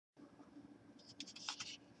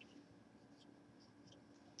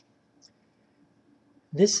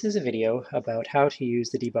This is a video about how to use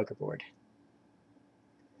the debugger board.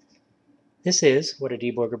 This is what a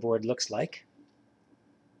debugger board looks like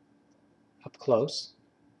up close.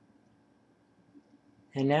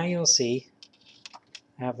 And now you'll see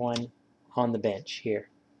I have one on the bench here.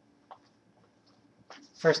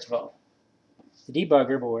 First of all, the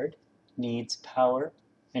debugger board needs power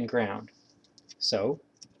and ground. So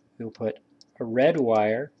we'll put a red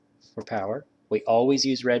wire for power. We always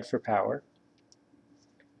use red for power.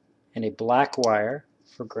 And a black wire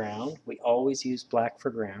for ground. We always use black for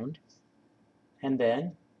ground. And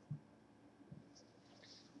then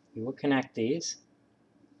we will connect these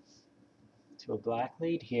to a black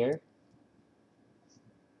lead here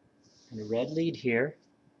and a red lead here,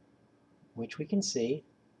 which we can see.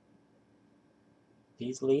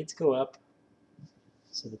 These leads go up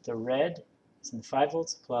so that the red is in the 5-volt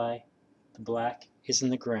supply, the black is in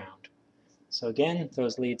the ground. So again,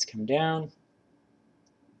 those leads come down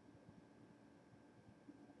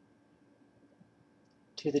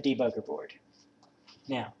to the debugger board.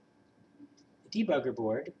 Now, the debugger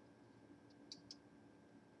board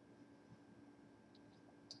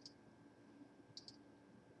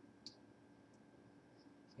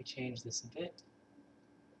we change this a bit.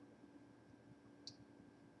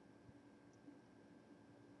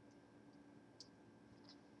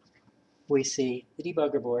 We see the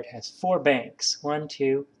debugger board has 4 banks. 1,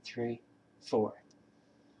 2, 3, 4.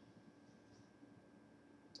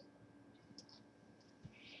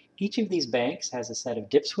 Each of these banks has a set of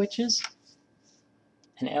dip switches,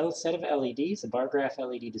 a set of LEDs, a bar graph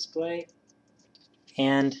LED display,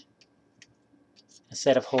 and a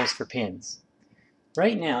set of holes for pins.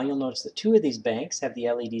 Right now, you'll notice that 2 of these banks have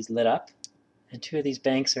the LEDs lit up, and 2 of these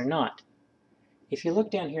banks are not. If you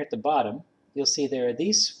look down here at the bottom, you'll see there are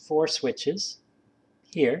these 4 switches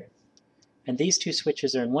here, and these 2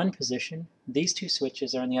 switches are in one position, these 2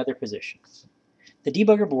 switches are in the other position. The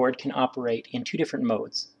debugger board can operate in 2 different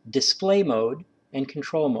modes, display mode and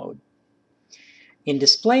control mode. In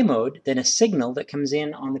display mode, then a signal that comes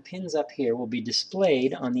in on the pins up here will be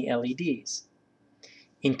displayed on the LEDs.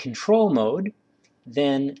 In control mode,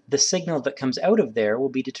 then the signal that comes out of there will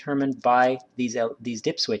be determined by these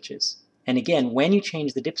dip switches. And again, when you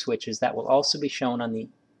change the dip switches, that will also be shown on the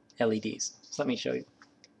LEDs. So let me show you.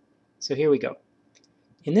 So here we go.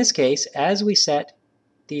 In this case, as we set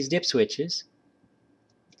these dip switches,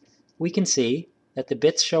 we can see that the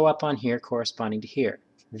bits show up on here corresponding to here.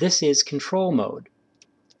 This is control mode.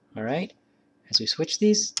 All right? As we switch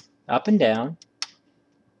these up and down,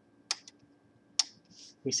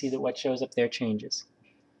 we see that what shows up there changes.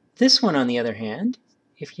 This one, on the other hand,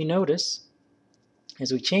 if you notice,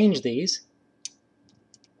 as we change these,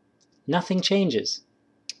 nothing changes.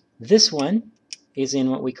 This one is in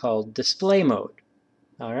what we call display mode.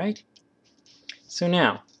 All right? So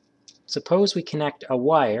now, suppose we connect a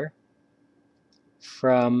wire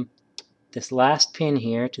from this last pin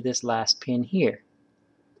here to this last pin here.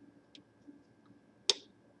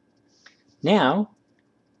 Now,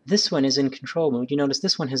 this one is in control mode. You notice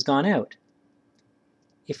this one has gone out.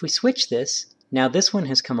 If we switch this, now this one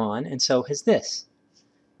has come on, and so has this,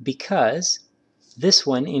 because this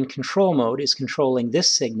one in control mode is controlling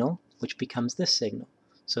this signal, which becomes this signal.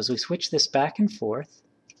 So as we switch this back and forth,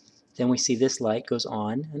 then we see this light goes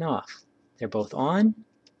on and off. They're both on,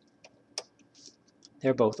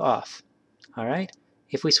 they're both off. All right?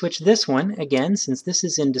 If we switch this one, again, since this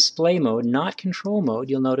is in display mode, not control mode,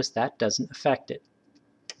 you'll notice that doesn't affect it.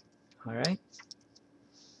 All right?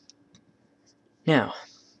 Now,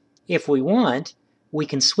 if we want, we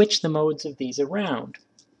can switch the modes of these around.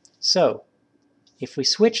 So, if we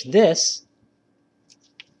switch this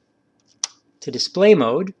to display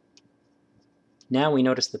mode, now we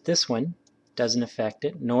notice that this one doesn't affect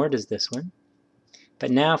it, nor does this one. But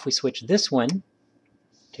now if we switch this one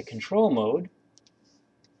to control mode,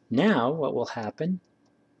 now what will happen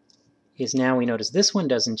is now we notice this one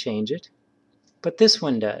doesn't change it, but this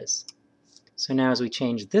one does. So now as we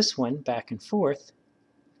change this one back and forth,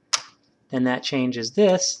 then that changes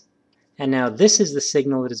this, and now this is the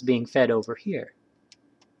signal that is being fed over here.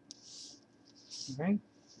 All right?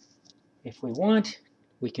 If we want,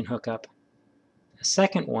 we can hook up a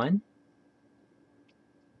second one.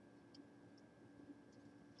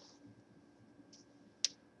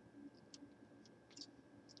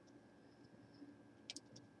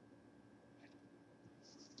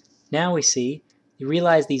 Now we see, you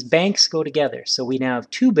realize these banks go together. So we now have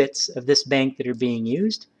 2 bits of this bank that are being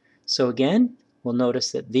used. So again, we'll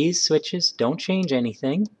notice that these switches don't change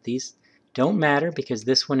anything. These don't matter because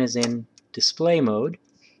this one is in display mode.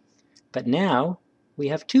 But now we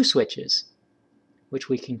have 2 switches which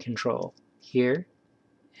we can control here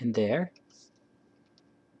and there.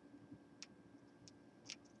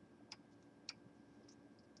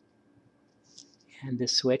 And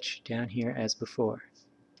this switch down here as before.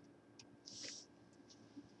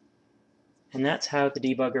 And that's how the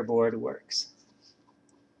debugger board works.